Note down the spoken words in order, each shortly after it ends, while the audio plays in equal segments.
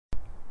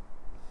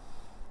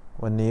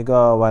วันนี้ก็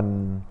วัน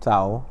เสา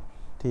ร์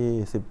ที่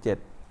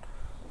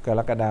17กร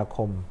กฎาค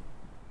ม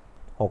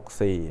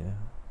64นะ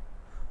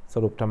ส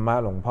รุปธรรมะ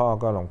หลวง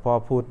พ่อ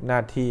พูดหน้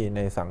าที่ใน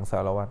สังสา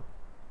รวัฏ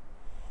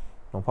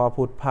หลวงพ่อ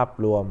พูดภาพ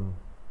รวม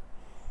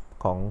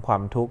ของควา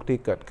มทุกข์ที่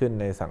เกิดขึ้น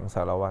ในสังส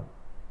ารวัฏ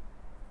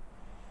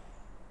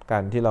กา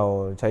รที่เรา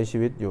ใช้ชี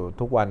วิตอยู่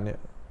ทุกวันเนี่ย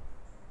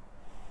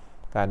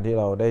การที่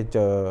เราได้เจ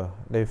อ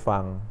ได้ฟั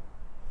ง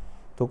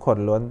ทุกคน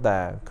ล้วนแต่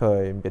เค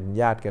ยเป็น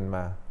ญาติกันม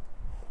า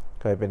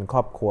เคยเป็นคร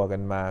อบครัวกั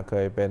นมาเค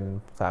ยเป็น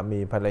สามี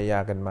ภรรยา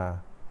กันมา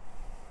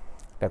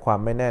แต่ความ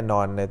ไม่แน่น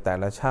อนในแต่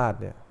ละชาติ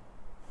เนี่ย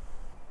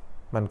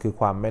มันคือ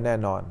ความไม่แน่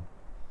นอน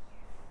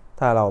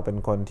ถ้าเราเป็น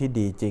คนที่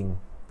ดีจริง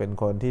เป็น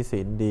คนที่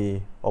ศีลดี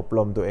อบร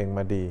มตัวเองม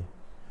าดี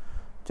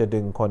จะดึ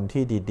งคน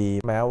ที่ดี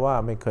ๆแม้ว่า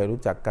ไม่เคย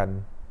รู้จักกัน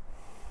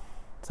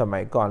สมั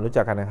ยก่อนรู้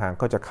จักกันห่าง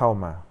ๆก็จะเข้า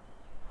มา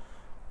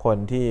คน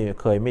ที่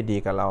เคยไม่ดี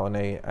กับเราใน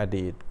อ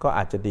ดีตก็อ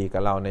าจจะดีกั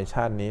บเราในช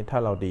าตินี้ถ้า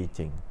เราดี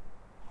จริง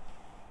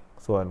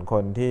ส่วนค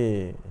นที่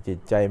จิต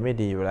ใจไม่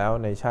ดีอยู่แล้ว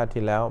ในชาติ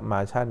ที่แล้วมา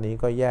ชาตินี้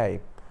ก็แย่อี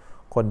ก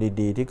คน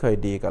ดีๆที่เคย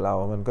ดีกับเรา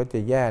มันก็จะ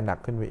แย่หนัก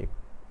ขึ้นไปอีก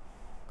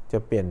จะ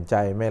เปลี่ยนใจ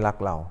ไม่รัก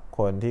เรา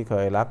คนที่เค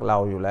ยรักเรา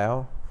อยู่แล้ว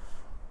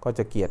ก็จ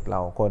ะเกลียดเร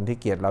าคนที่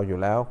เกลียดเราอยู่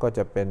แล้วก็จ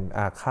ะเป็นอ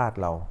าฆาต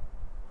เรา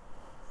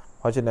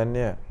เพราะฉะนั้นเ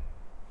นี่ย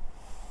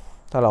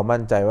ถ้าเรามั่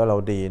นใจว่าเรา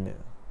ดีเนี่ย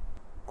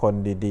คน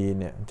ดีๆ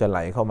เนี่ยจะไหล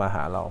เข้ามาห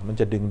าเรามัน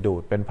จะดึงดู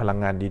ดเป็นพลัง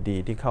งานดี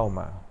ๆที่เข้า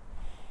มา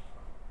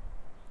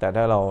แต่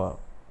ถ้าเรา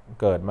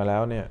เกิดมาแล้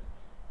วเนี่ย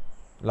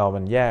เรา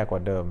มันแย่กว่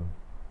าเดิม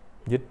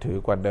ยึดถือ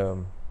กว่าเดิม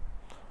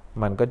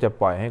มันก็จะ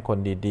ปล่อยให้คน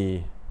ดี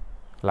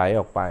ๆไหลอ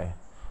อกไป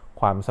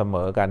ความเสม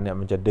อกันเนี่ย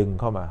มันจะดึง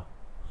เข้ามา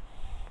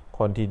ค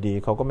นที่ดี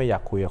เขาก็ไม่อยา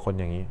กคุยกับคน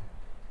อย่างนี้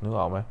นึก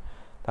ออกไหม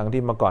ทั้ง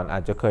ที่เมื่อก่อนอา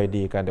จจะเคย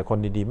ดีกันแต่คน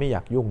ดีๆไม่อย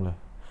ากยุ่งเลย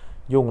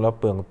ยุ่งแล้ว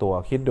เปลืองตัว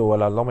คิดดูว่า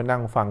เราต้องไปนั่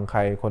งฟังใคร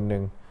คนหนึ่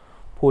ง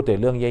พูดแต่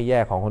เรื่องแย่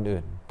ๆของคน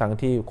อื่นทั้ง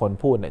ที่คน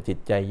พูดเนี่ยจิต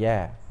ใจแย่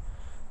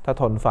ถ้า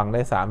ทนฟังไ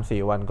ด้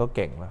 3-4 วันก็เ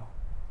ก่งแล้ว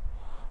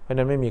เพราะ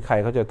นั้นไม่มีใคร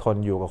เขาจะทน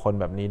อยู่กับคน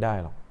แบบนี้ได้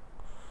หรอก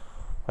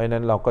เพราะนั้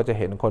นเราก็จะ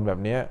เห็นคนแบบ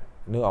นี้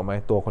นึกออกไหม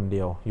ตัวคนเดี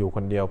ยวอยู่ค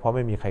นเดียวเพราะไ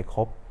ม่มีใครค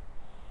บ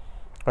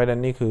เพราะนั้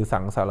นนี่คือสั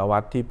งสารวั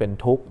ฏที่เป็น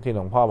ทุกข์ที่หล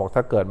วงพ่อบอกถ้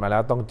าเกิดมาแล้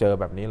วต้องเจอ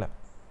แบบนี้แหละ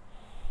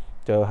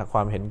เจอคว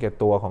ามเห็นแก่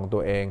ตัวของตั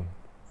วเอง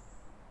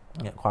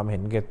เนี่ยความเห็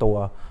นแก่ตัว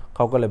เข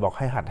าก็เลยบอกใ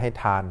ห้หัดให้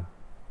ทาน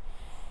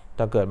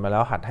ถ้าเกิดมาแล้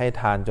วหัดให้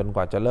ทานจนก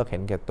ว่าจะเลิกเห็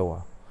นแก่ตัว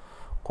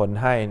คน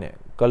ให้เนี่ย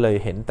ก็เลย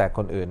เห็นแต่ค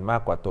นอื่นมา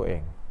กกว่าตัวเอ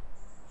ง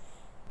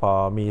พอ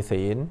มี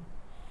ศี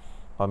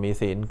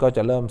ลก็จ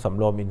ะเริ่มส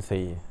ำรวมอินท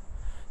รีย์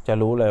จะ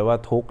รู้เลยว่า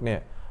ทุกข์เนี่ย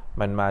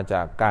มันมาจ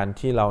ากการ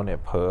ที่เราเนี่ย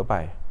เผลอไป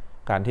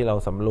การที่เรา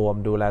สำรวม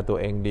ดูแลตัว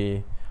เองดี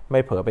ไม่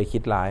เผลอไปคิ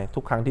ดร้ายทุ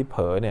กครั้งที่เผ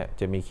ลอเนี่ย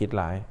จะมีคิด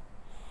ร้าย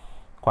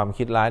ความ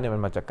คิดร้ายเนี่ยมั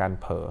นมาจากการ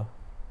เผลอ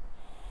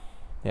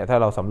เนี่ยถ้า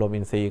เราสำรวม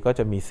อินทรีย์ก็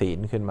จะมีศีล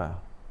ขึ้นมา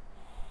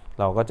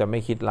เราก็จะไม่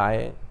คิดร้าย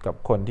กับ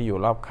คนที่อยู่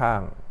รอบข้า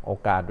งโอ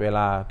กาสเวล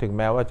าถึงแ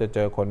ม้ว่าจะเจ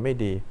อคนไม่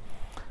ดี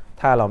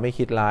ถ้าเราไม่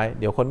คิดร้าย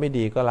เดี๋ยวคนไม่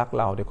ดีก็รัก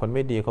เราเดี๋ยวคนไ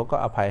ม่ดีเขาก็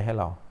อภัยให้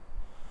เรา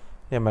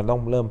เนี่ยมันต้อ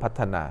งเริ่มพั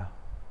ฒนา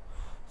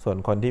ส่วน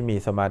คนที่มี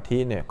สมาธิ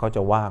เนี่ยเขาจ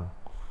ะว่าง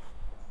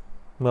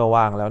เมื่อ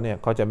ว่างแล้วเนี่ย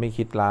เขาจะไม่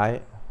คิดร้าย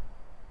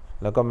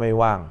แล้วก็ไม่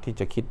ว่างที่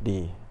จะคิดดี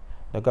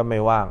แล้วก็ไม่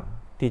ว่าง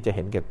ที่จะเ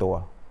ห็นแก่ตัว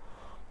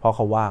เพราะเข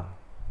าว่าง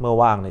เมื่อ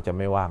ว่างเนี่ยจะ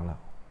ไม่ว่างแล้ว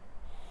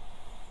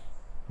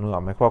นึกออ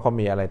กไหมเพราะเขา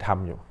มีอะไรท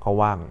ำอยู่เขา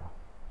ว่างอยู่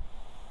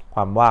คว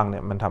ามว่างเนี่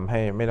ยมันทำให้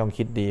ไม่ต้อง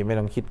คิดดีไม่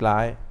ต้องคิดร้า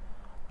ย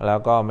แล้ว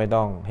ก็ไม่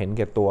ต้องเห็นแ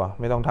ก่ตัว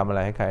ไม่ต้องทำอะไร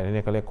ให้ใคร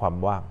นี่เขาเรียกความ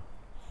ว่าง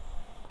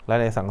และ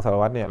ในสังสาร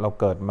วัฏเนี่ยเรา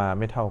เกิดมา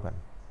ไม่เท่ากัน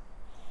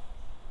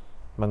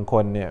บางค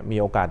นเนี่ยมี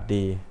โอกาส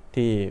ดี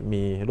ที่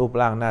มีรูป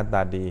ร่างหน้าต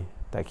าดี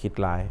แต่คิด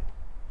ร้าย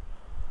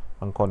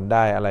บางคนไ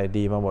ด้อะไร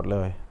ดีมาหมดเล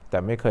ยแต่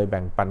ไม่เคยแ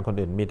บ่งปันคน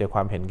อื่นมีแต่คว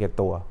ามเห็นแก่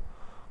ตัว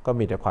ก็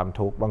มีแต่ความ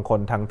ทุกข์บางคน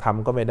ทางธรรม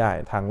ก็ไม่ได้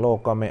ทางโลก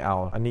ก็ไม่เอา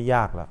อันนี้ย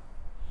ากแล้ว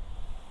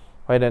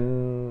เพราะฉะนั้น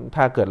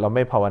ถ้าเกิดเราไ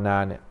ม่ภาวนา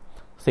เนี่ย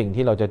สิ่ง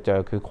ที่เราจะเจอ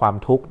คือความ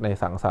ทุกข์ใน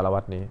สังสารวั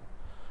ฏนี้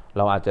เ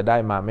ราอาจจะได้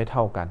มาไม่เ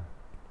ท่ากัน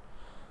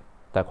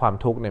แต่ความ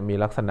ทุกข์เนี่ยมี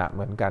ลักษณะเห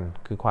มือนกัน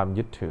คือความ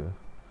ยึด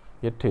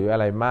ถืออะ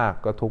ไรมาก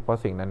ก็ทุกข์เพราะ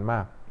สิ่งนั้นม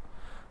าก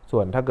ส่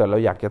วนถ้าเกิดเรา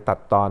อยากจะตัด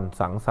ตอน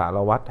สังสาร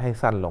วัฏให้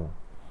สั้นลง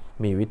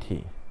มีวิธี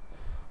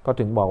ก็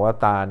ถึงบอกว่า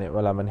ตาเนี่ยเว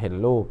ลามันเห็น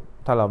รูป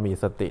ถ้าเรามี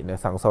สติเนี่ย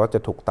สังสารวัฏจ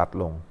ะถูกตัด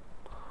ลง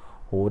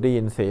หูได้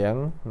ยินเสียง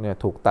เนี่ย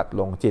ถูกตัด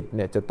ลงจิตเ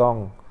นี่ยจะต้อง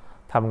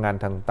ทำงาน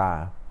ทางตา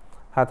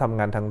ถ้าทำ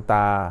งานทางต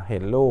าเห็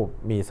นรูป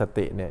มีส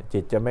ติเนี่ยจิ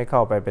ตจะไม่เข้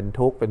าไปเป็น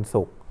ทุกข์เป็น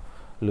สุข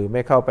หรือไ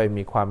ม่เข้าไป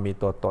มีความมี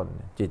ตัวตน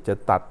จิตจะ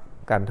ตัด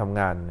การทำ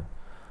งาน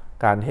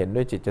การเห็น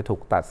ด้วยจิตจะถู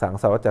กตัดสัง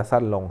สารวัฏจะ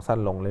สั้น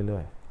ลงเรื่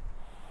อย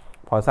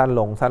ๆพอสั้น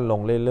ลง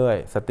เรื่อย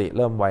ๆสติเ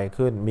ริ่มไว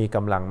ขึ้นมีก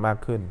ำลังมาก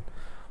ขึ้น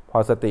พอ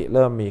สติเ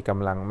ริ่มมีก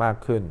ำลังมาก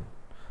ขึ้น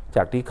จ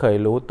ากที่เคย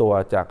รู้ตัว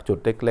จากจุด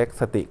เล็ก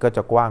ๆสติก็จ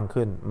ะกว้าง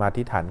ขึ้นมา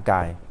ที่ฐานก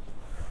าย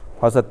พ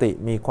อสติ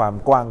มีความ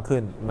กว้างขึ้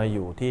นมาอ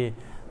ยู่ที่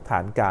ฐา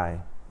นกาย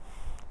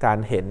การ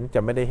เห็นจะ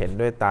ไม่ได้เห็น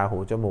ด้วยตาหู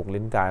จมูก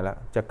ลิ้นกายแล้ว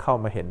จะเข้า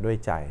มาเห็นด้วย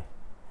ใจ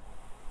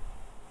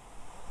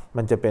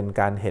มันจะเป็น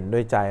การเห็นด้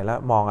วยใจแล้ว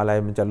มองอะไร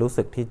มันจะรู้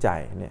สึกที่ใจ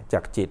เนี่ยจา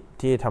กจิต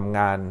ที่ทำง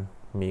าน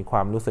มีคว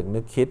ามรู้สึกนึ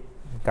กคิด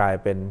กลาย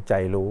เป็นใจ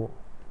รู้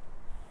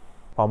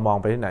พอมอง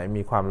ไปที่ไหน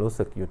มีความรู้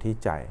สึกอยู่ที่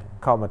ใจ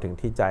เข้ามาถึง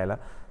ที่ใจแล้ว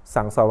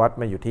สังสารวัฏ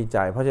มาอยู่ที่ใจ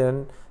เพราะฉะนั้น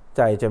ใ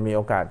จจะมีโ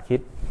อกาสคิด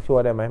ชั่ว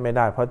ได้ไหมไม่ไ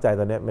ด้เพราะใจ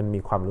ตัวนี้มันมี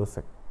ความรู้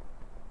สึก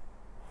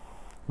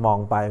มอง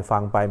ไปฟั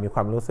งไปมีคว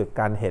ามรู้สึก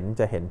การเห็น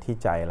จะเห็นที่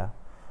ใจแล้ว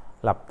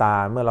หลับตา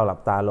เมื่อเราหลั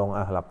บตาลง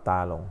หลับตา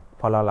ลง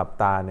พอเราหลับ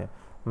ตาเนี่ย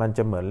มันจ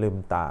ะเหมือนลืม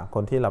ตาค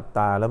นที่หลับต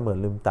าแล้วเหมือน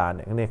ลืมตาเ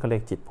นี่ยเขาเรีย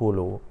กจิตผู้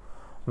รู้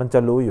มันจะ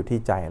รู้อยู่ที่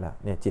ใจแล้ว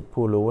เนี่ยจิต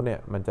ผู้รู้เนี่ย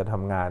มันจะท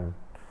ำงาน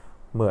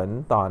เหมือน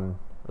ตอน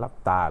หลับ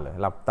ตาเลย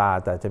หลับตา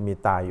แต่จะมี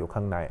ตาอยู่ข้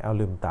างใน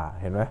ลืมตา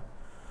เห็นไหม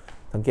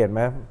สังเกตไหม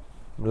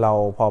เรา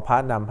พอพระ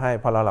นำให้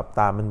พอเราหลับต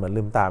ามันเหมือน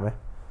ลืมตาไหม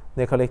เ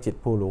นี่ยเขาเรียกจิต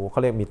ผู้รู้เขา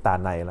เรียกมีตา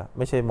ในแล้วไ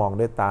ม่ใช่มอง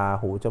ด้วยตา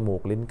หูจมู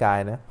กลิ้นกาย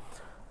นะ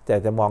แต่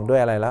จะมองด้วย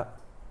อะไรแล้ว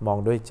มอง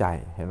ด้วยใจ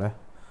เห็นไหม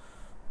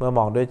เมื่อม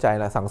องด้วยใจ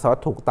แล้วสังสารวัฏ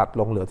ถูกตัด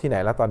ลงเหลือที่ไหน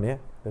แล้วตอนนี้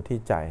เหลือที่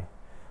ใจ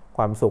ค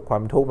วามสุขควา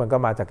มทุกข์มันก็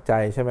มาจากใจ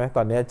ใช่ไหมต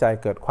อนนี้ใจ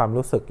เกิดความ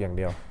รู้สึกอย่างเ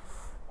ดียว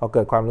พอเ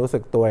กิดความรู้สึ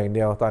กตัวอย่างเ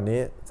ดียวตอนนี้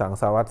สัง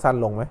สารวัฏสั้น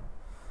ลงไหม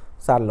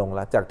สั้นลงแ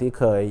ล้วจากที่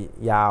เคย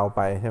ยาวไ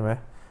ปใช่ไหม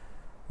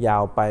ยา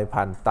วไป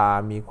ผ่านตา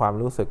มีความ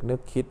รู้สึกนึ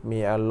กคิดมี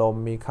อารม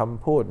ณ์มีค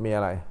ำพูดมีอ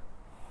ะไร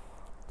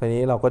ที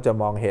นี้เราก็จะ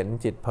มองเห็น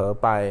จิตเผลอ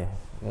ไป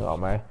นึกออก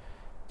ไหม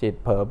จิต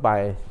เผลอไป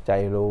ใจ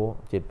รู้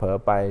จิตเผลอ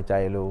ไปใจ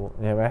รู้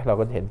เห็นไหมเรา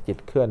ก็เห็นจิต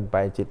เคลื่อนไป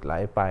จิตไหล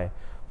ไป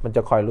มันจ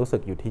ะคอยรู้สึ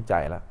กอยู่ที่ใจ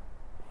แล้ว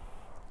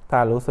ถ้า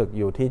รู้สึก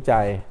อยู่ที่ใจ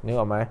นึก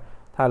ออกไหม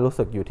ถ้ารู้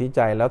สึกอยู่ที่ใ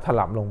จแล้วถ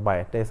ลำลงไป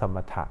ได้สม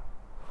ถะ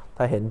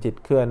ถ้าเห็นจิต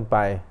เคลื่อนไป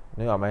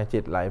นึกออกไหมจิ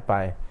ตไหลไป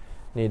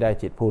นี่ได้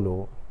จิตผู้รู้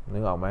นึ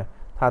กออกไหม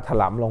ถ้าถ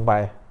ลำลงไป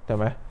ใช่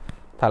ไหม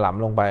ถล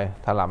ำลงไป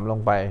ถลำลง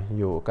ไป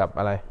อยู่กับ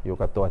อะไรอยู่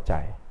กับตัวใจ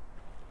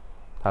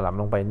ถลำ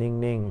ลงไป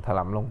นิ่งๆถล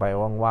ำลงไป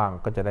ว่าง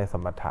ๆก็จะได้ส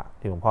มถะ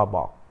ที่หลวงพ่อบ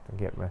อกสัง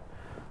เกตไหม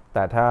แ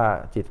ต่ถ้า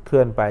จิตเคลื่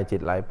อนไปจิ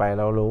ตไหลไปแ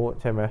ล้วรู้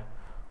ใช่ไหม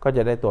ก็จ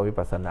ะได้ตัววิ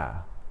ปัสสนา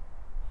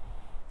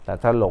แต่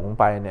ถ้าหลง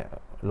ไปเนี่ย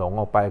หลง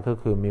ออกไปก็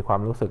คือมีควา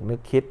มรู้สึกนึ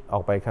กคิดอ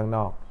อกไปข้างน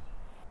อก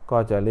ก็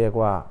จะเรียก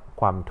ว่า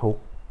ความทุก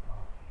ข์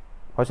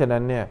เพราะฉะนั้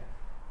นเนี่ย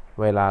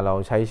เวลาเรา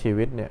ใช้ชี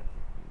วิตเนี่ย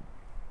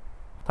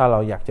ถ้าเรา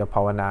อยากจะภ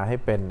าวนาให้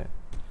เป็นเนี่ย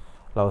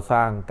เราส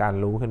ร้างการ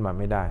รู้ขึ้นมา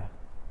ไม่ได้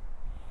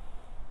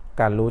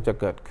การรู้จะ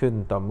เกิดขึ้น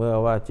ต่อเมื่อ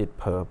ว่าจิต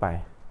เผลอไป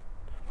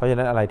เพราะฉะ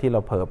นั้นอะไรที่เรา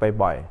เผลอไป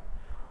บ่อย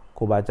ค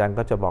รูบาอาจารย์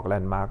ก็จะบอกแล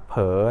นด์มาร์คเผ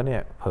ลอเนี่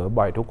ยเผลอ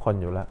บ่อยทุกคน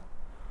อยู่แล้ว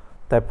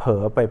แต่เผล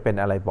อไปเป็น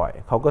อะไรบ่อย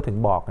เขาก็ถึง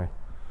บอกไง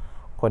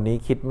คนนี้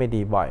คิดไม่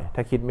ดีบ่อยถ้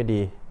าคิดไม่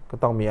ดีก็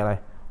ต้องมีอะไร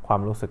ความ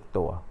รู้สึก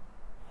ตัว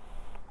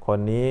คน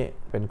นี้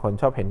เป็นคน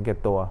ชอบเห็นแก่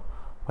ตัว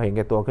พอเห็นแ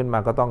ก่ตัวขึ้นมา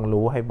ก็ต้อง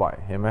รู้ให้บ่อย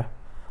เห็นไหม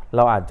เร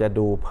าอาจจะ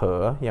ดูเผล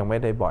อยังไม่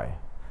ได้บ่อย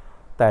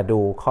แต่ดู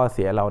ข้อเ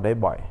สียเราได้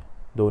บ่อย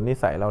ดูนิ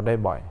สัยเราได้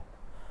บ่อย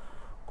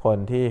คน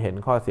ที่เห็น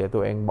ข้อเสียตั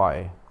วเองบ่อย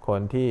คน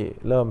ที่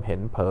เริ่มเห็น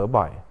เผลอ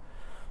บ่อย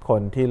ค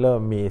นที่เริ่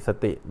มมีส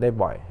ติได้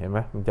บ่อยเห็นไหม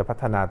มันจะพั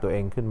ฒนาตัวเอ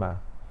งขึ้นมา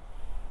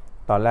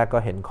ตอนแรกก็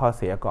เห็นข้อ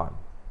เสียก่อน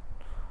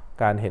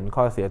การเห็น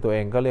ข้อเสียตัวเอ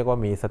งก็เรียกว่า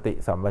มีสติ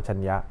สัมปชัญ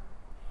ญะ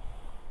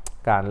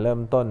การเริ่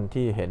มต้น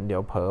ที่เห็นเดี๋ย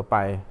วเผลอไป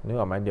นึก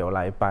ออกไหมเดี๋ยวไหล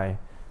ไป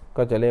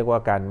ก็จะเรียกว่า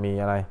การมี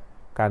อะไร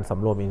การส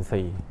ำรวมอินท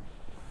รีย์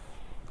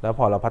แล้วพ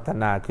อเราพัฒ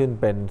นาขึ้น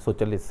เป็นสุ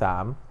จริต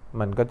3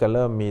มันก็จะเ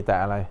ริ่มมีแต่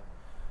อะไร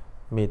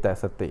มีแต่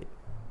สติ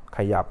ข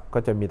ยับก็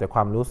จะมีแต่คว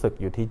ามรู้สึก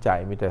อยู่ที่ใจ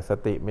มีแต่ส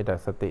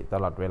ติต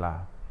ลอดเวลา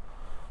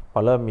พอ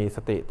เริ่มมีส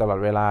ติตลอด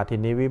เวลาที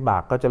นี้วิบา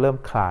กก็จะเริ่ม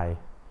คลาย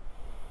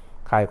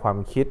ความ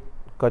คิด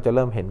ก็จะเ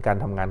ริ่มเห็นการ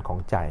ทำงานของ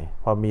ใจ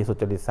พอมีสุ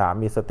จริต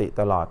3มีสติ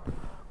ตลอด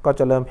ก็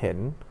จะเริ่มเห็น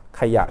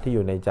ขยะที่อ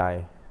ยู่ในใจ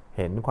เ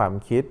ห็นความ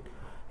คิด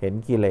เห็น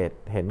กิเลส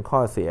เห็นข้อ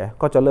เสีย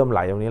ก็จะเริ่มไหล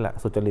ตรงนี้แหละ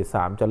สุจริต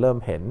3จะเริ่ม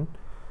เห็น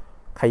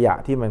ขยะ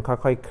ที่มันค่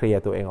อยๆเคลีย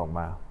ร์ตัวเองออกม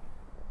า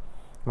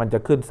มันจะ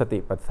ขึ้นสติ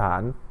ปัฏฐา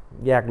น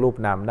แยกรูป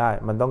นามได้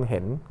มันต้องเห็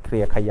นเคลี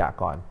ยร์ขยะ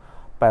ก่อน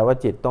แปลว่า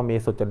จิตต้องมี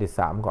สุจริต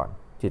3ก่อน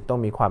จิตต้อง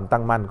มีความตั้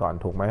งมั่นก่อน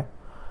ถูกไหม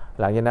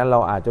หลังจากนั้นเรา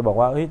อาจจะบอก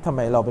ว่าเฮ้ยทำไม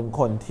เราเป็น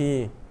คนที่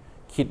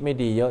คิดไม่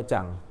ดีเยอะ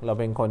จังเรา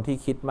เป็นคนที่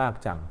คิดมาก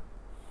จัง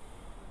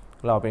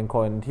เราเป็นค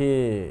นที่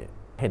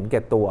เห็นแ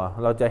ก่ตัว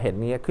เราจะเห็น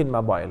นี้ขึ้นม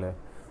าบ่อยเลย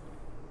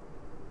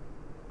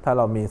ถ้าเ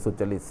รามีสุ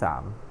จริต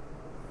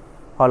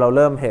3พอเราเ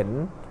ริ่มเห็น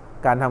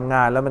การทำง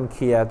านแล้วมันเค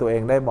ลียร์ตัวเอ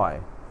งได้บ่อย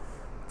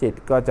จิต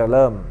ก็จะเ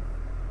ริ่ม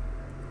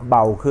เบ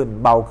าขึ้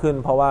น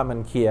เพราะว่ามัน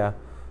เคลียร์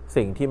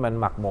สิ่งที่มัน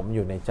หมักหมมอ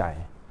ยู่ในใจ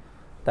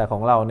แต่ขอ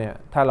งเราเนี่ย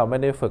ถ้าเราไม่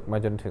ได้ฝึกมา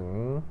จนถึง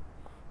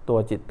ตัว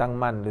จิตตั้ง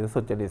มั่นหรือสุ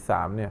จริต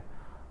3เนี่ย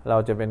เรา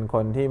จะเป็นค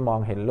นที่มอง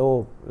เห็นรู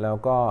ปแล้ว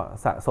ก็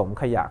สะสม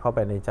ขยะเข้าไป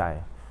ในใจ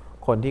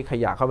คนที่ข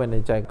ยะเข้าไปใน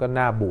ใจก็ห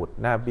น้าบูด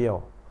หน้าเบี้ยว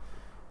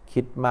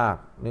คิดมาก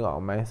นึกออ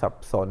กไหมสับ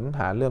สน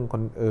หาเรื่องค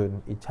นอื่น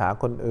อิจฉา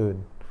คนอื่น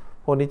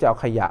พวกนี้จะเอา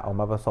ขยะออก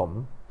มาผสม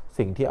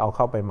สิ่งที่เอาเ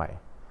ข้าไปใหม่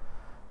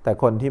แต่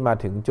คนที่มา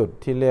ถึงจุด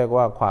ที่เรียก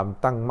ว่าความ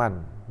ตั้งมั่น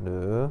หรื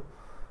อ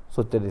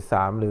สุจริต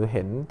3หรือเ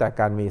ห็นแต่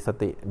การมีส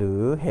ติหรือ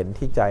เห็น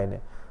ที่ใจเนี่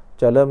ย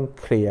จะเริ่ม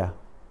เคลียร์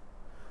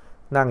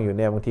นั่งอยู่เ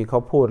นี่ยบางทีเขา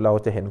พูดเรา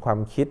จะเห็นความ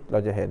คิดเรา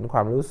จะเห็นคว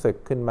ามรู้สึก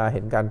ขึ้นมาเ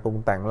ห็นการปรุง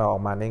แต่งเราออ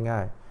กมาได้ง่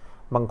าย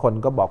บางคน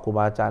ก็บอกครูบ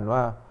าอาจารย์ว่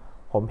า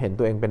ผมเห็น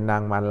ตัวเองเป็นนา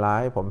งมารร้า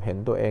ยผมเห็น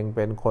ตัวเองเ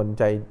ป็นคน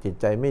จิต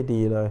ใจไม่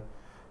ดีเลย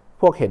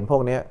พวกเห็นพว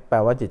กนี้แปล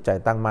ว่าจิตใจ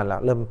ตั้งมั่นแล้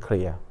วเริ่มเค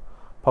ลียร์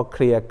พอเค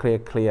ลีย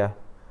ร์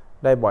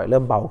ได้บ่อยเ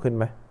ริ่มเบาขึ้น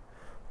ไหม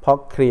เพราะ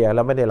เคลียร์แ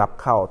ล้วไม่ได้รับ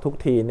เข้าทุก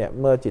ทีเนี่ย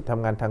เมื่อจิตท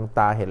ำงานทางต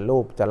าเห็นรู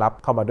ปจะรับ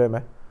เข้ามาด้วยไหม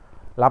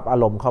รับอา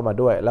รมณ์เข้ามา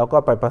ด้วยแล้วก็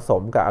ไปผส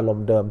มกับอารม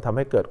ณ์เดิมทำใ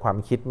ห้เกิดความ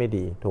คิดไม่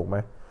ดีถูกไหม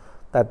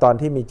แต่ตอน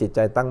ที่มีจิตใจ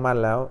ตั้งมั่น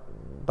แล้ว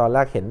ตอนแร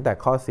กเห็นแต่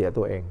ข้อเสีย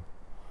ตัวเอง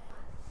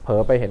เผล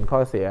อไปเห็นข้อ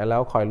เสียแล้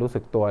วคอยรู้สึ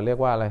กตัวเรียก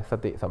ว่าอะไรส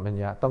ติสัมปชัญ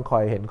ญะต้องคอ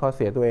ยเห็นข้อเ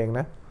สียตัวเองน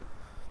ะ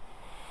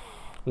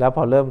แล้วพ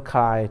อเริ่มค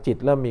ลายจิต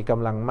เริ่มมีก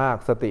ำลังมาก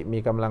สติมี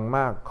กำลังม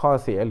ากข้อ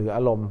เสียหรืออ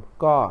ารมณ์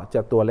ก็จ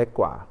ะตัวเล็ก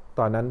กว่า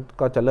ตอนนั้น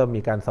ก็จะเริ่ม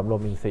มีการสำรว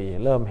มอินทรีย์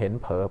เริ่มเห็น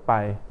เผลอไป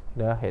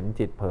เห็น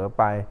จิตเผลอ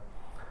ไป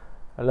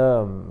เริ่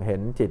มเห็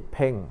นจิตเ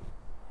พ่ง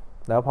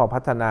แล้วพอพั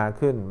ฒนา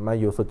ขึ้นมา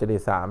อยู่สุจริ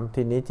ต3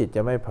ทีนี้จิตจ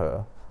ะไม่เผลอ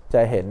จ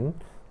ะเห็น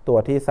ตัว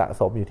ที่สะ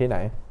สมอยู่ที่ไหน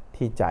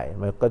ที่ใจ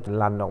มันก็จะ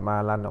ลั่นออก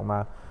มา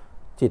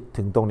จิต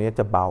ถึงตรงนี้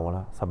จะเบาแ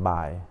ล้วสบ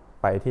าย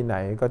ไปที่ไหน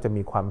ก็จะ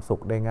มีความสุ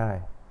ขได้ง่าย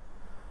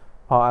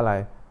เพราะอะไร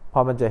พอ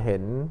มันจะเห็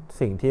น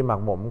สิ่งที่หมัก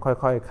หมมค่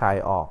อยๆคลาย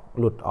ออก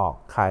หลุดออก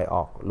คลายอ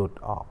อกหลุด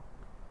ออก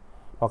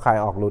พอคลาย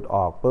ออกหลุดอ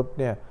อกปุ๊บ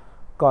เนี่ย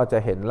ก็จะ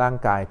เห็นร่าง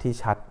กายที่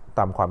ชัดต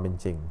ามความเป็น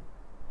จริง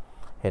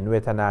เห็นเว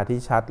ทนาที่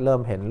ชัดเริ่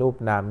มเห็นรูป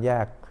นามแย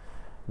ก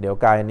เดี๋ยว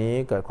กายนี้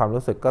เกิดความ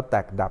รู้สึกก็แต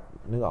กดับ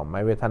นึกออกไหม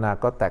เวทนา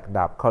ก็แตก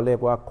ดับเขาเรียก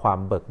ว่าความ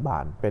เบิกบา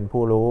นเป็น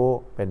ผู้รู้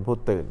เป็นผู้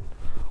ตื่น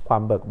ควา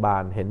มเบิกบา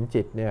นเห็น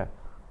จิตเนี่ย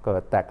เกิ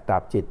ดแตกดั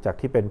บจิตจาก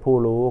ที่เป็นผู้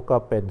รู้ก็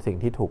เป็นสิ่ง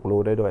ที่ถูกรู้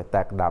ได้ด้วยแต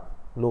กดับ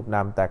รูปน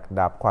ามแตก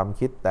ดับความ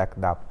คิดแตก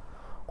ดับ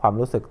ความ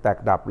รู้สึกแตก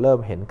ดับเริ่ม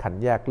เห็นขันธ์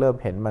แยกเริ่ม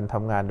เห็นมันท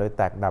ำงานโดยแ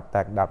ตกดั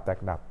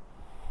บ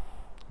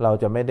เรา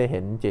จะไม่ได้เ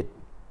ห็นจิต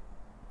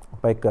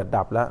ไปเกิด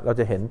ดับแล้วเรา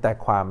จะเห็นแต่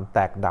ความแต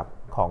กดับ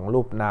ของ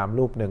รูปนาม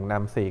รูปหนึ่งนา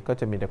มสี่ก็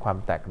จะมีแต่ความ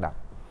แตกดับ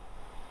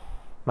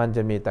มันจ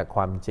ะมีแต่ค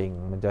วามจริง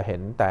มันจะเห็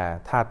นแต่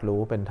ธาตุรู้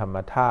เป็นธรรม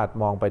ธาตุ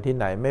มองไปที่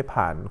ไหนไม่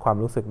ผ่านความ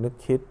รู้สึกนึก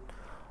คิด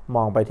ม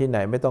องไปที่ไหน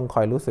ไม่ต้องค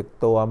อยรู้สึก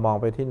ตัวมอง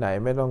ไปที่ไหน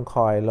ไม่ต้องค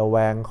อยระแว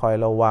งคอย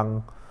ระวัง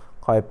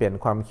คอยเปลี่ยน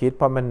ความคิดเ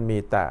พราะมันมี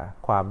แต่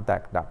ความแต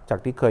กดับจาก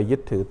ที่เคยยึ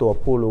ดถือตัว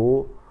ผู้รู้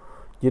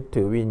ยึด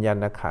ถือวิญญา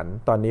ณขันธ์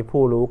ตอนนี้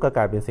ผู้รู้ก็ก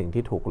ลายเป็นสิ่ง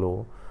ที่ถูกรู้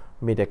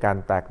มีแต่การ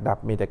แตกดับ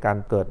มีแต่การ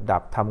เกิดดั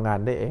บทำงาน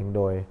ได้เองโ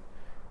ดย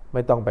ไ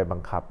ม่ต้องไปบั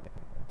งคับ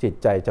จิต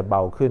ใจจะเบ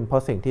าขึ้นเพรา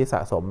ะสิ่งที่สะ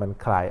สมมัน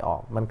คลายออ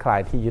กมันคลา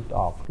ยที่ยึดอ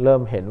อกเริ่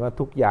มเห็นว่า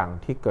ทุกอย่าง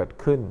ที่เกิด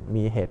ขึ้น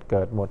มีเหตุเ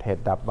กิดหมดเห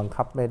ตุดับบัง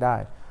คับไม่ได้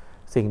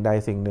สิ่งใด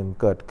สิ่งหนึ่ง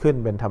เกิดขึ้น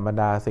เป็นธรรม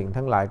ดาสิ่ง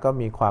ทั้งหลายก็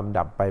มีความ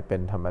ดับไปเป็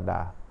นธรรมดา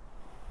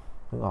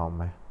นึกออกไ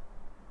หม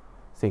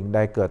สิ่งใด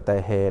เกิดแต่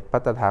เหตุพระ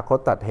ตถาคต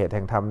ตัดเหตุแ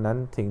ห่งธรรมนั้น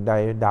สิ่งใด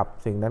ดับ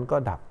สิ่งนั้นก็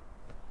ดับ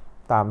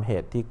ตามเห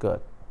ตุที่เกิด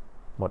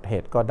หมดเห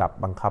ตุก็ดับ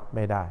บังคับไ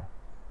ม่ได้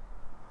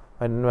เพ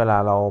ราะฉะนั้นเวลา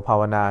เราภา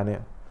วนาเนี่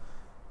ย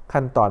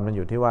ขั้นตอนมันอ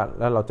ยู่ที่ว่า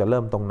แล้วเราจะเ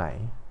ริ่มตรงไหน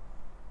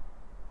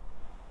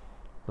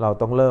เรา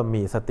ต้องเริ่ม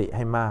มีสติใ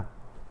ห้มาก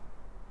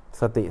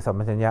สติสัมป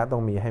ชัญญะต้อ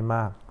งมีให้ม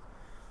าก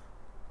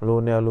รู้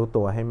เนื้อรู้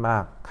ตัวให้มา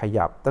กข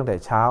ยับตั้งแต่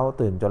เช้า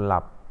ตื่นจนหลั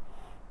บ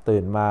ตื่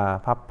นมา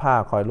พับผ้า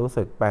คอยรู้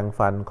สึกแปรง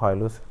ฟันคอย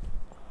รู้สึก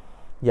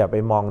อย่าไป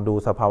มองดู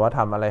สภาวธร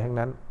รมอะไรทั้ง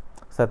นั้น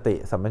สติ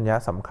สัมปชัญญะ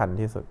สำคัญ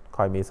ที่สุดค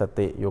อยมีส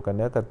ติอยู่กับเ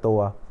นื้อกับตัว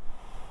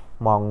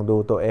มองดู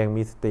ตัวเอง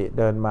มีสติ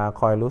เดินมา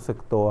คอยรู้สึก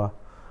ตัว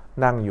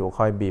นั่งอยู่ค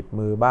อยบีบ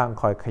มือบ้าง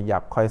คอยขยั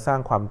บคอยสร้าง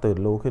ความตื่น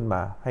รู้ขึ้นม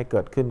าให้เ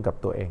กิดขึ้นกับ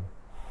ตัวเอง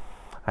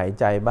หาย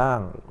ใจบ้าง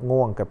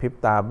ง่วงกระพริบ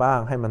ตาบ้าง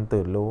ให้มัน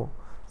ตื่นรู้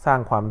สร้าง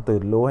ความตื่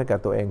นรู้ให้กับ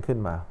ตัวเองขึ้น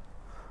มา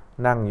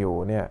นั่งอยู่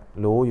เนี่ย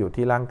รู้อยู่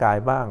ที่ร่างกาย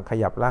บ้างข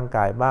ยับร่างก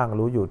ายบ้าง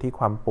รู้อยู่ที่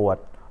ความปวด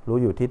รู้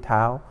อยู่ที่เท้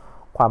า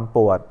ความป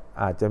วด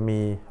อาจจะมี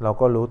เรา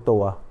ก็รู้ตั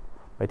ว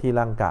ไปที่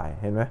ร่างกาย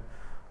เห็นไหม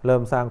เริ่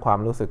มสร้างความ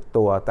รู้สึก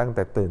ตัวตั้งแ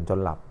ต่ตื่นจน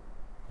หลับ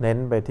เน้น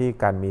ไปที่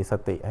การมีส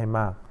ติให้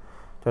มาก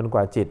จนก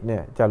ว่าจิตเนี่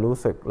ยจะรู้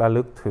สึกระ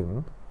ลึกถึง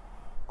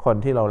คน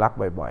ที่เรารัก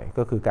บ่อยๆ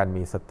ก็คือการ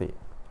มีสติ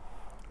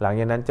หลัง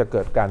จากนั้นจะเ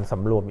กิดการส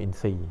ำรวมอิน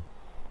ทรีย์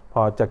พ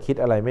อจะคิด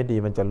อะไรไม่ดี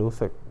มันจะรู้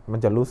สึ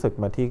ก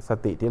มาที่ส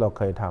ติที่เราเ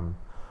คยท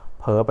ำ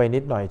เผลอไปนิ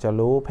ดหน่อยจะ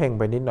รู้เพ่งไ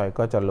ปนิดหน่อย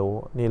ก็จะรู้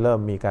นี่เริ่ม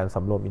มีการส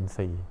ำรวมอินท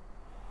รีย์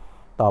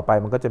ต่อไป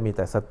มันก็จะมีแ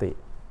ต่สติ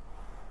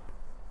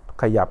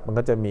ขยับมัน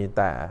ก็จะมีแ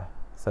ต่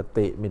ส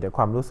ติมีแต่ค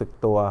วามรู้สึก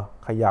ตัว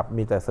ขยับ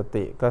มีแต่ส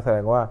ติก็แสด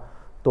งว่า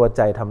ตัวใ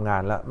จทำงา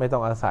นแล้วไม่ต้อ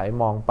งอาศัย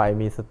มองไป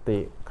มีสติ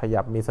ข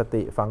ยับมีส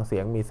ติฟังเสี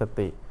ยงมีส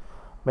ติ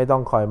ไม่ต้อ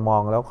งคอยมอ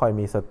งแล้วคอย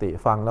มีสติ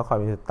ฟังแล้วคอย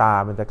มีตา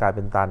มันจะกลายเ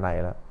ป็นตาใน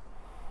แล้ว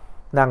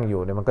นั่งอ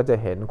ยู่เนี่ยมันก็จะ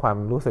เห็นความ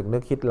รู้สึกนึ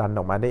กคิดรันอ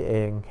อกมาได้เอ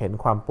งเห็น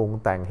ความปรุง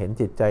แต่งเห็น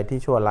จิตใจที่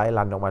ชั่วร้าย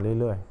รันออกมา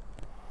เรื่อย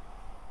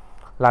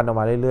ๆรันออก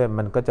มาเรื่อยๆ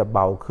มันก็จะเบ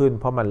าขึ้น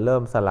เพราะมันเริ่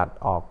มสลัด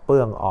ออกเ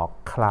ปื้องออก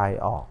คลาย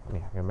ออกเ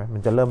นี่ยเห็นไหมมั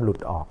นจะเริ่มหลุด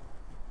ออก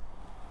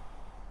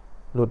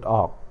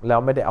แล้ว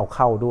ไม่ได้เอาเ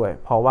ข้าด้วย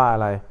เพราะว่าอะ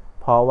ไร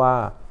เพราะว่า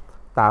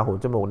ตาหู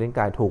จมูกลิ้นก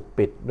ายถูก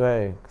ปิดด้วย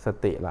ส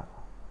ติละ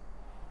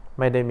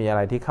ไม่ได้มีอะไ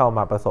รที่เข้าม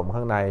าผสมข้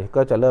างใน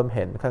ก็จะเริ่มเ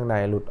ห็นข้างใน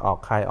หลุดออก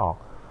คลายออก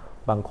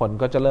บางคน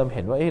ก็จะเริ่มเ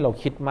ห็นว่าเรา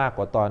คิดมากก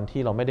ว่าตอน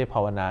ที่เราไม่ได้ภา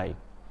วนาอีก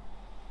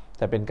แ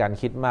ต่เป็นการ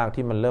คิดมาก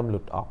ที่มันเริ่มหลุ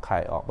ดออกคลา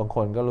ยออกบางค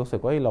นก็รู้สึ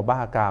กว่าเราบ้า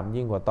กาม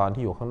ยิ่งกว่าตอน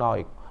ที่อยู่ข้างนอก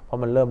อีกเพราะ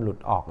มันเริ่มหลุด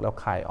ออกแล้ว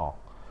คลายออก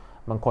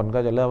บางคนก็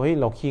จะเริ่ม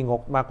เราขี้ง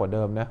กมากกว่าเ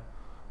ดิมนะ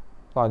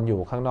ตอนอยู่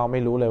ข้างนอกไ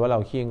ม่รู้เลยว่าเรา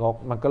ขี้งก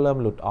มันก็เริ่ม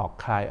หลุดออก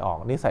คลายออก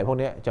นิสัยพวก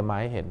นี้จะมา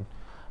ให้เห็น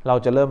เรา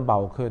จะเริ่มเบ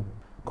าขึ้น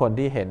คน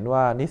ที่เห็นว่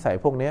านิสัย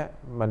พวกนี้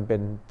มันเป็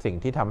นสิ่ง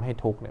ที่ทำให้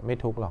ทุกข์เนี่ยไม่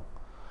ทุกข์หรอก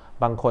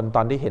บางคนต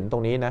อนที่เห็นตร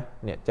งนี้นะ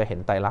เนี่ยจะเห็น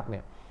ไตรลักษณ์เนี่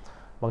ย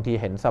บางที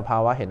เห็นสภา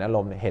วะเห็นอาร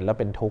มณ์เห็นแล้ว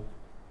เป็นทุกข์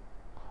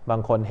บา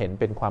งคนเห็น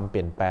เป็นความเป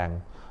ลี่ยนแปลง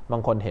บา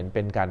งคนเห็นเ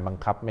ป็นการบัง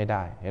คับไม่ไ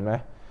ด้เห็นไหม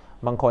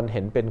บางคนเ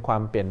ห็นเป็นควา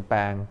มเปลี่ยนแปล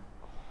ง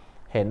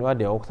เห็นว่า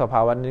เดี๋ยวสภ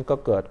าวะนี้ก็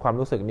เกิดความ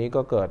รู้สึกนี้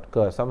ก็เ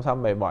กิดซ้ำ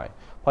ๆบ่อย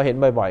ๆพอเห็น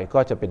บ่อยๆก็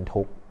จะเป็น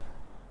ทุกข์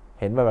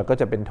เห็นบ่อยๆก็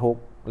จะเป็นทุกข์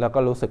แล้วก็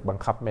รู้สึกบัง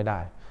คับไม่ได้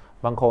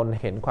บางคน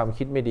เห็นความ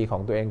คิดไม่ดีขอ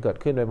งตัวเองเกิด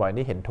ขึ้นบ่อยๆ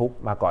นี่เห็นทุกข์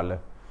มาก่อนเลย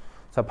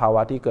สภาว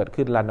ะที่เกิด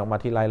ขึ้นรันออกมา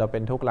ทีไรเราเป็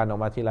นทุกข์รันออ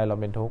กมาทีไรเรา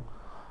เป็นทุกข์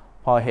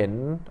พอเห็น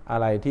อะ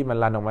ไรที่มัน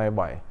รันออกมา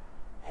บ่อย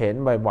เห็น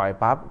บ่อย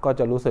ๆปั๊บก็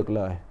จะรู้สึกเ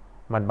ลย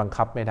มันบัง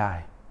คับไม่ได้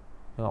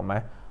นึกออกไหม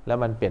แล้ว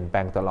มันเปลี่ยนแปล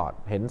งตลอด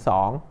เห็น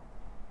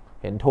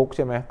2เห็นทุกข์ใ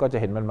ช่ไหมก็จะ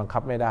เห็นมันบังคั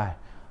บไม่ได้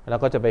แล้ว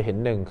ก็จะไปเห็น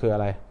1คืออะ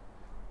ไร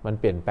มัน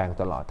เปลี่ยนแปลง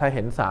ตลอดถ้าเ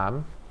ห็น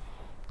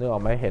3นึกออ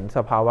กไหมเห็นส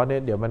ภาวะนี้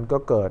เดี๋ยวมันก็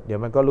เกิดเดี๋ยว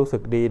มันก็รู้สึ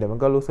กดีเดี๋ยวมัน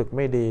ก็รู้สึกไ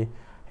ม่ดี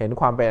เห็น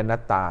ความเป็นอนั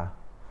ตตา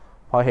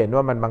พอเห็น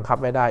ว่ามันบังคับ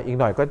ไม่ได้อีก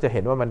หน่อยก็จะเ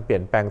ห็นว่ามันเปลี่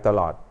ยนแปลงต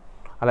ลอด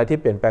อะไรที่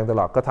เปลี่ยนแปลงต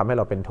ลอดก็ทำให้เ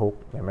ราเป็นทุกข์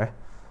เห็นไหม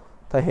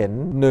ถ้าเห็น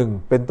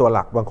1เป็นตัวห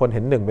ลักบางคนเ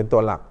ห็น1เป็นตั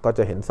วหลักก็จ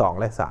ะเห็น2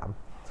และ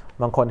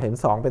3บางคนเห็น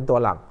2เป็นตัว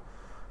หลัก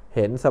เ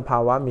ห็นสภา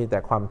วะมีแต่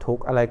ความทุก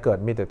ข์อะไรเกิด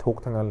มีแต่ทุกข์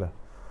ทั้งนั้นเลย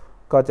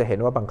ก็จะเห็น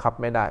ว่าบังคับ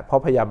ไม่ได้เพรา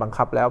ะพยายามบัง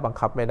คับแล้วบัง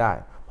คับไม่ได้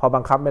พอบั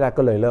งคับไม่ได้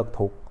ก็เลยเลิก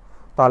ทุกข์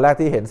ตอนแรก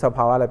ที่เห็นสภ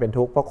าวะอะไรเป็น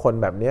ทุกข์เพราะคน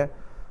แบบนี้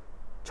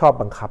ชอบ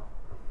บังคับ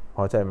เ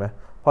ข้าใจไหม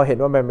พอเห็น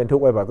ว่ามันเป็นทุก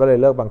ข์บ่อยๆก็เลย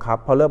เลิกบังคับ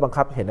พอเลิกบัง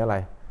คับเห็นอะไร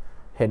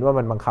เห็นว่า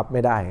มันบังคับไ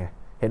ม่ได้ไง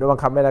เห็นว่าบั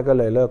งคับไม่ได้ก็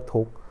เลยเลิก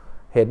ทุกข์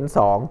เห็น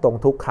2ตรง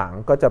ทุกขัง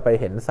ก็จะไป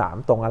เห็น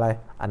3ตรงอะไร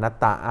อนัต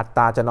ตาอัตต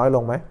าจะน้อยล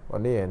งไหมวั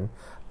นนี้เห็น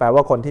แปลว่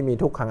าคนที่มี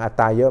ทุกขังอัต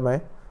ตาเยอะไหม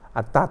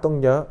อัตตาต้อง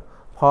เยอะ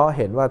เพราะเ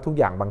ห็นว่าทุก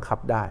อย่างบังคับ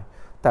ได้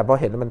แต่พอ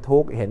เห็นมันทุ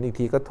กข์เห็นอีก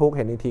ทีก็ทุกข์เ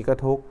ห็นอีกทีก็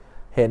ทุกข์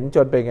เห็นจ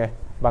นเป็นไง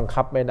บัง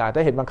คับไม่ได้ถ้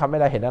าเห็นบังคับไม่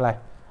ได้เห็นอะไร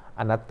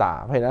อนัตตา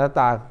เห็นอนัต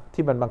ตา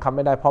ที่มันบังคับไ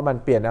ม่ได้เพราะมัน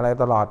เปลี่ยนอะไร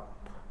ตลอด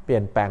เปลี่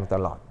ยนแปลงต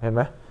ลอดเห็นไห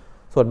ม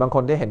ส่วนบางค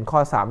นที่เห็นข้อ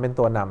3เป็น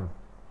ตัวน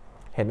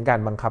ำเห็นการ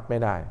บังคับไม่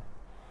ได้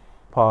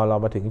พอเรา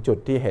มาถึงจุด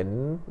ที่เห็น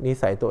นิ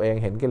สัยตัวเอง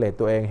เห็นกิเลส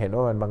ตัวเองเห็น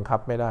ว่ามันบังคับ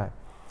ไม่ได้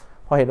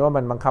พอเห็นว่า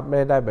มันบังคับไม่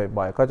ได้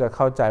บ่อยๆก็จะเ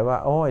ข้าใจว่า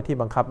โอ้ยที่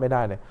บังคับไม่ไ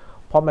ด้เนี่ย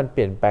เพราะมันเป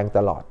ลี่ยนแปลงต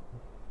ลอด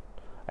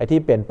ไอ้ที่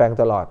เปลี่ยนแปลง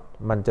ตลอด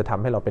มันจะท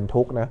ำให้เราเป็น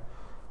ทุกข์นะ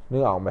นึ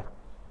กออกไหม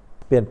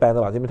เปลี่ยนแปลงต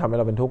ลอดที่มันทำให้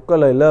เราเป็นทุกข์ก็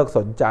เลยเลิกส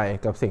นใจ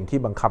กับสิ่งที่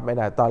บังคับไม่ไ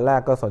ด้ตอนแร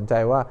กก็สนใจ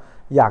ว่า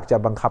อยากจะ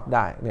บังคับไ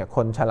ด้เนี่ยค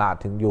นฉลาด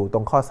ถึงอยู่ตร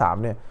งข้อ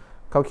3เนี่ย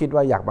เขาคิดว่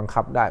าอยากบัง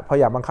คับได้พอ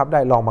อยากบังคับได้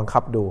ลองบังคั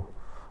บดู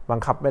บัง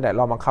คับไม่ได้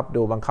ลองบังคับ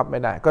ดูบังคับไม่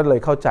ได้ก็เลย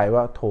เข้าใจ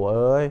ว่าโถเ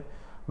อ้ย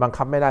บัง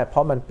คับไม่ได้เพรา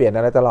ะมันเปลี่ยนอ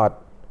ะไรตลอด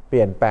เป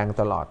ลี่ยนแปลง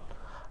ตลอด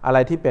อะไร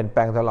ที่เปลี่ยนแป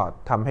ลงตลอด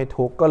ทำให้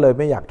ทุกข์ก็เลย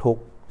ไม่อยากทุก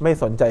ข์ไม่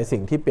สนใจสิ่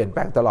งที่เปลี่ยนแป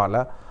ลงตลอดแ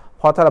ล้วเ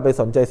พราะถ้าเราไป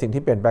สนใจสิ่ง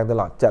ที่เปลี่ยนแปลงต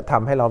ลอดจะท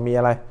ำให้เรามี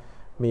อะไร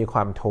มีคว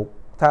ามทุกข์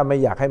ถ้าไม่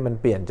อยากให้มัน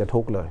เปลี่ยนจะ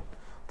ทุกข์เลย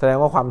แสดง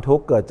ว่าความทุก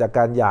ข์เกิดจากก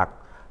ารอยาก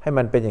ให้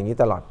มันเป็นอย่างนี้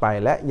ตลอดไป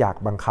และอยาก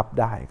บังคับ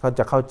ได้ก็จ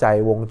ะเข้าใจ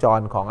วงจ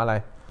รของอะไร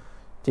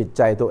จิตใ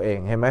จตัวเอง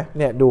เห็นไหมเ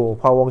นี่ยดู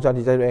พอวงจร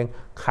จิตใจตัวเอง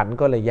ขัน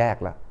ก็เลยแยก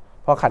ละ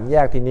พอขันแย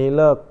กทีนี้เ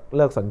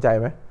ลิกสนใจ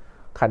ไหม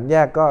ขันแย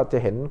กก็จะ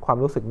เห็นความ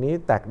รู้สึกนี้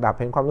แตกดับ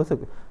เห็นความรู้สึก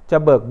จะ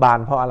เบิกบาน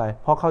เพราะอะไร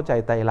เพราะเข้าใจ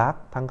ไตรลักษ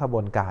ณ์ทั้งขบ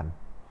วนการ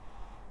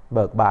เ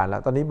บิกบานแล้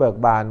วตอนนี้เบิก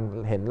บาน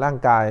เห็นร่าง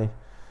กาย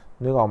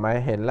นึกออกไหม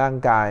เห็นร่าง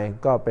กาย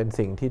ก็เป็น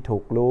สิ่งที่ถู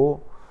กรู้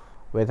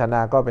เวทนา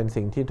ก็เป็น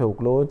สิ่งที่ถูก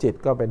รู้จิต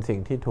ก็เป็นสิ่ง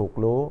ที่ถูก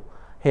รู้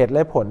เหตุแล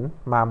ะผล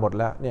มาหมด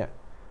แล้วเนี่ย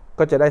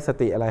ก็จะได้ส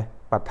ติอะไร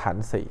ปัฏฐาน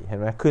4เห็น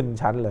ไหมขึ้น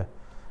ชั้นเลย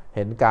เ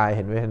ห็นกายเ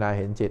ห็นเวทนา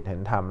เห็นจิตเห็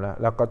นธรรม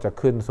แล้วก็จะ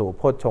ขึ้นสู่โ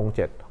พชฌงค์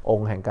7อง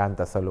ค์แห่งการ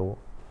ตรัสรู้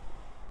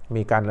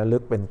มีการระลึ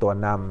กเป็นตัว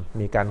นำ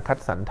มีการคัด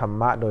สรรธรร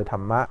มะโดยธร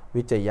รมะ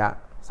วิจยะ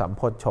สัมโ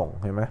พชฌงค์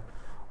เห็นไหม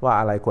ว่า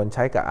อะไรควรใ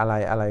ช้กับอะไร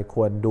อะไรค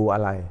วรดูอ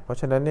ะไรเพราะ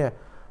ฉะนั้นเนี่ย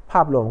ภ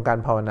าพรวมของการ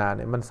ภาวนาเ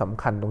นี่ยมันส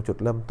ำคัญตรงจุด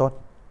เริ่มต้น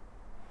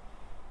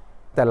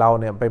แต่เรา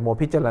เนี่ยไป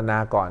พิจารณา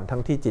ก่อนทั้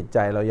งที่จิตใจ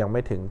เรายังไ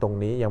ม่ถึงตรง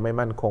นี้ยังไม่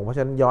มั่นคงเพราะฉ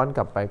ะนั้นย้อนก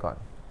ลับไปก่อน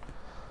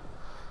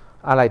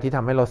อะไรที่ท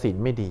ำให้เราศีล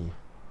ไม่ดี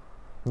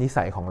นิ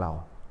สัยของเรา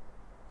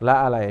และ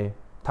อะไร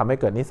ทำให้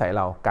เกิดนิสัยเ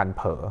ราการเ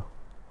ผลอ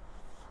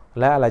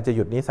และอะไรจะห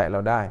ยุดนิสัยเรา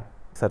ได้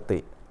สติ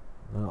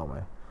นึกออกไหม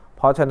เ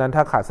พราะฉะนั้นถ้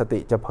าขาดสติ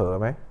จะเผลอ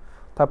ไหม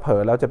ถ้าเผล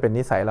อแล้วจะเป็น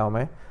นิสัยเราไหม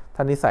ถ้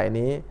านิสัย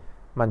นี้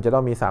มันจะต้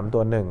องมี3ตั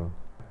ว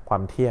1ควา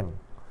มเที่ยง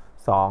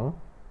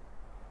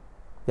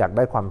2อยากไ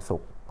ด้ความสุ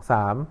ข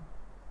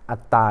3อั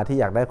ตตาที่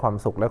อยากได้ความ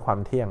สุขและความ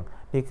เที่ยง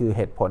นี่คือเ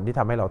หตุผลที่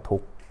ทำให้เราทุ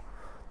กข์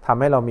ทำ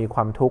ให้เรามีคว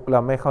ามทุกข์แล้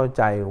วไม่เข้าใ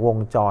จวง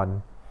จร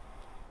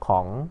ขอ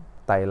ง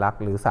ไตรลักษ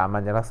ณ์หรือสามั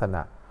ญลักษณ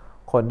ะ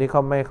คนที่เข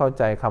าไม่เข้า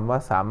ใจคำว่า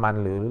สามัญ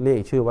หรือเรีย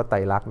กชื่อว่าไตร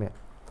ลักษณ์เนี่ย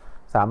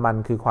สามัญ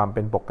คือความเ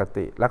ป็นปก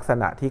ติลักษ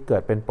ณะที่เกิ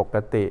ดเป็นปก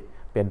ติ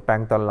เปลี่ยนแปลง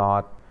ตลอ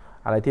ด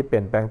อะไรที่เป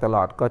ลี่ยนแปลงตล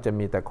อดก็จะ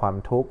มีแต่ความ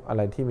ทุกข์อะไ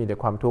รที่มีแต่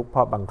ความทุกข์เพร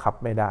าะบังคับ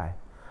ไม่ได้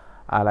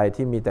อะไร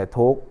ที่มีแต่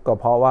ทุกข์ก็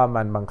เพราะว่า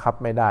มันบังคับ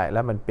ไม่ได้แล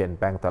ะมันเปลี่ยนแ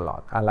ปลงตลอ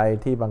ดอะไร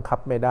ที่บังคับ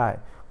ไม่ได้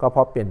ก็เพร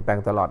าะเปลี่ยนแปลง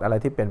ตลอดอะไร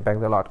ที่เปลี่ยนแปลง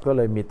ตลอดก็เ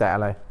ลยมีแต่อะ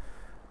ไร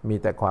มี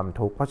แต่ความ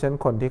ทุกข์เพราะฉะนั้น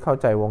คนที่เข้า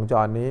ใจวงจ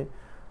รนี้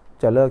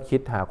จะเลิกคิ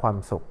ดหาความ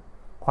สุข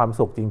ความ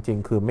สุขจริง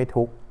ๆคือไม่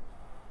ทุกข์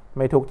ไ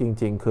ม่ทุกข์จ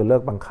ริงๆคือเลิ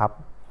กบังคับ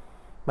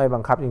ไม่บั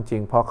งคับจริ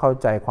งๆเพราะเข้า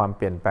ใจความเ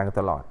ปลี่ยนแปลงต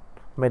ลอด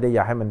ไม่ได้อย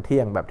ากให้มันเที่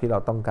ยงแบบที่เรา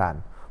ต้องการ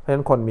เพราะฉะ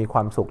นั้นคนมีคว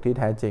ามสุขที่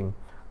แท้จริง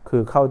คื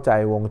อเข้าใจ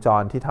วงจ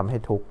รที่ทำให้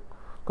ทุกข์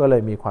ก็เล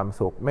ยมีความ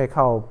สุขไม่เ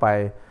ข้าไป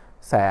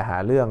แสหา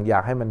เรื่องอยา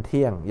กให้มันเ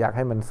ที่ยงอยากใ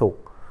ห้มันสุข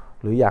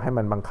หรืออยากให้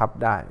มันบังคับ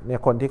ได้เนี่ย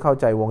คนที่เข้า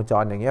ใจวงจ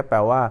รอย่างเงี้ยแปล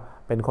ว่า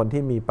เป็นคน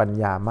ที่มีปัญ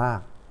ญามาก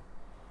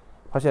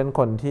เพราะฉะนั้น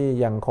คนที่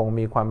ยังคง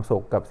มีความสุ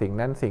ขกับสิ่ง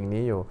นั้นสิ่ง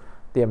นี้อยู่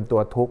เตรียมตั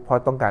วทุกข์เพรา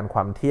ะต้องการคว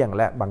ามเที่ยง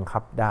และบังคั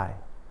บได้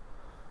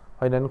เพ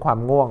ราะฉะนั้นความ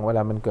ง่วงเวล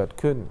ามันเกิด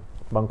ขึ้น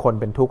บางคน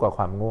เป็นทุกข์กับค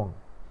วามง่วง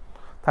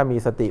ถ้ามี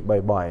สติ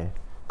บ่อย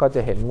ๆก็จ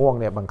ะเห็นง่วง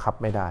เนี่ยบังคับ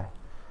ไม่ได้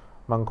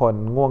บางคน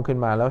ง่วงขึ้น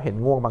มาแล้วเห็น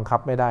ง่วงบังคับ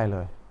ไม่ได้เล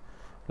ย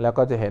แล้ว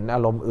ก็จะเห็นอา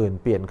รมณ์อื่น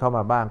เปลี่ยนเข้าม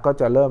าบ้างก็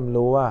จะเริ่ม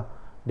รู้ว่า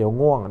เดี๋ยว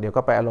ง่วงเดี๋ยว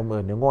ก็ไปอารมณ์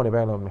อื่นเดี๋ยวง่วงเดี๋ยวไป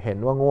อารมณ์เห็น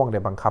ว่าง่วงเดี๋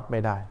ยวบังคับไม่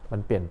ได้มัน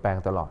เปลี่ยนแปลง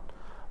ตลอด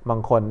บาง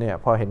คนเนี่ย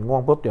พอเห็นง่ว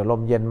งปุ๊บเดี๋ยวล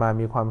มเย็นมา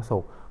มีความสุ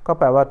ขก็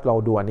แปลว่าเรา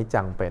ดูอนิจ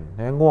จังเป็น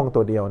นะง่วง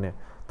ตัวเดียวเนี่ย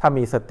ถ้า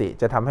มีสติ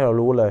จะทำให้เรา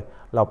รู้เลย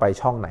เราไป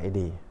ช่องไหน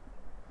ดี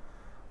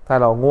ถ้า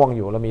เราง่วงอ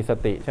ยู่เรามีส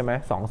ติใช่ไหม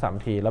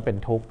2-3 ทีแล้วเป็น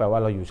ทุกข์แปลว่า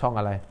เราอยู่ช่อง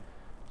อะไร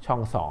ช่อ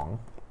ง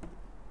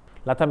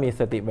2แล้วถ้ามี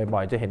สติบ่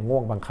อยๆจะเห็นง่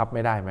วงบังคับไ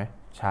ม่ได้ไหม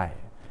ใช่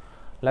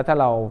แล้วถ้า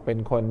เราเป็น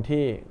คน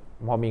ที่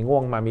พอมีง่ว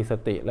งมามีส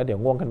ติแล้วเดี๋ยว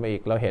ง่วงขึ้นมาอี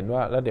กเราเห็นว่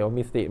าแล้วเดี๋ยว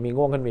มีสติมี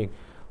ง่วงขึ้นมาอีก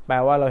แปล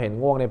ว่าเราเห็น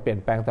ง่วงเนี่ยเปลี่ยน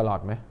แปลงตลอด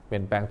ไหมเปลี่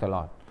ยนแปลงตล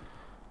อด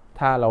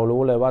ถ้าเรา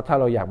รู้เลยว่าถ้า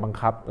เราอยากบัง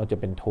คับเราจะ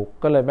เป็นทุกข์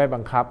ก็เลยไม่บั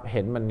งคับเ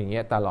ห็นมันอย่างเงี้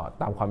ยตลอด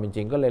ตามความเป็นจ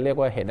ริงก็เลยเรียก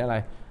ว่าเห็นอะไร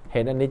เ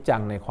ห็นอนิจจั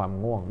งในความ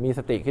ง่วงมีส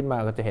ติขึ้นมา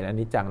ก็จะเห็นอ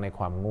นิจจังในค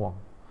วามง่วง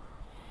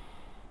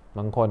บ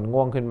างคน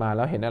ง่วงขึ้นมาแ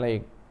ล้วเห็นอะไรอี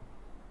ก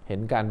เห็น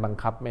การบัง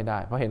คับไม่ได้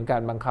เพราะเห็นกา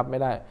รบังคับไม่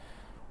ได้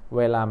เ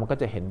วลามันก็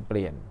จะเห็นเป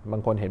ลี่ยนบา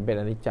งคนเห็นเป็น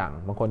อนิจจัง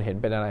บางคนเห็น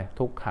เป็นอะไร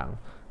ทุกขัง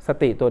ส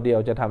ติตัวเดียว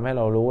จะทำให้เ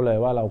รารู้เลย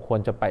ว่าเราควร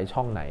จะไปช่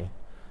องไหน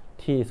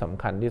ที่ส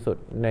ำคัญที่สุด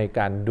ในก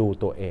ารดู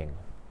ตัวเอง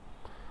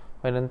เพ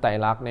ราะฉะนั้นไตร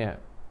ลักษณ์เนี่ย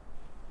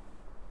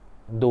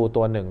ดู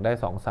ตัว1ได้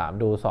2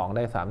 3ดู2ไ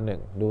ด้3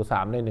 1ดู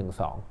3ได้1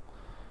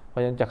 2เพรา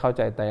ะฉะนั้นจะเข้าใ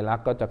จไตรลัก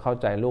ษณ์ก็จะเข้า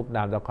ใจรูปน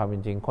ามตามความเป็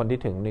นจริงคนที่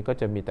ถึงนี้ก็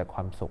จะมีแต่คว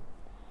ามสุข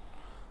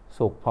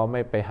เพราะไ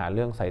ม่ไปหาเ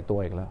รื่องใส่ตัว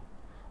อีกแล้ว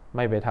ไ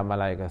ม่ไปทำอะ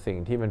ไรกับสิ่ง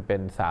ที่มันเป็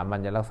นสามั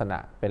ญลักษณะ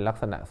เป็นลัก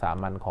ษณะสา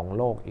มัญของ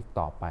โลกอีก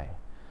ต่อไป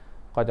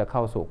ก็จะเข้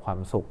าสู่ความ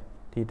สุข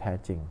ที่แท้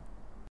จริง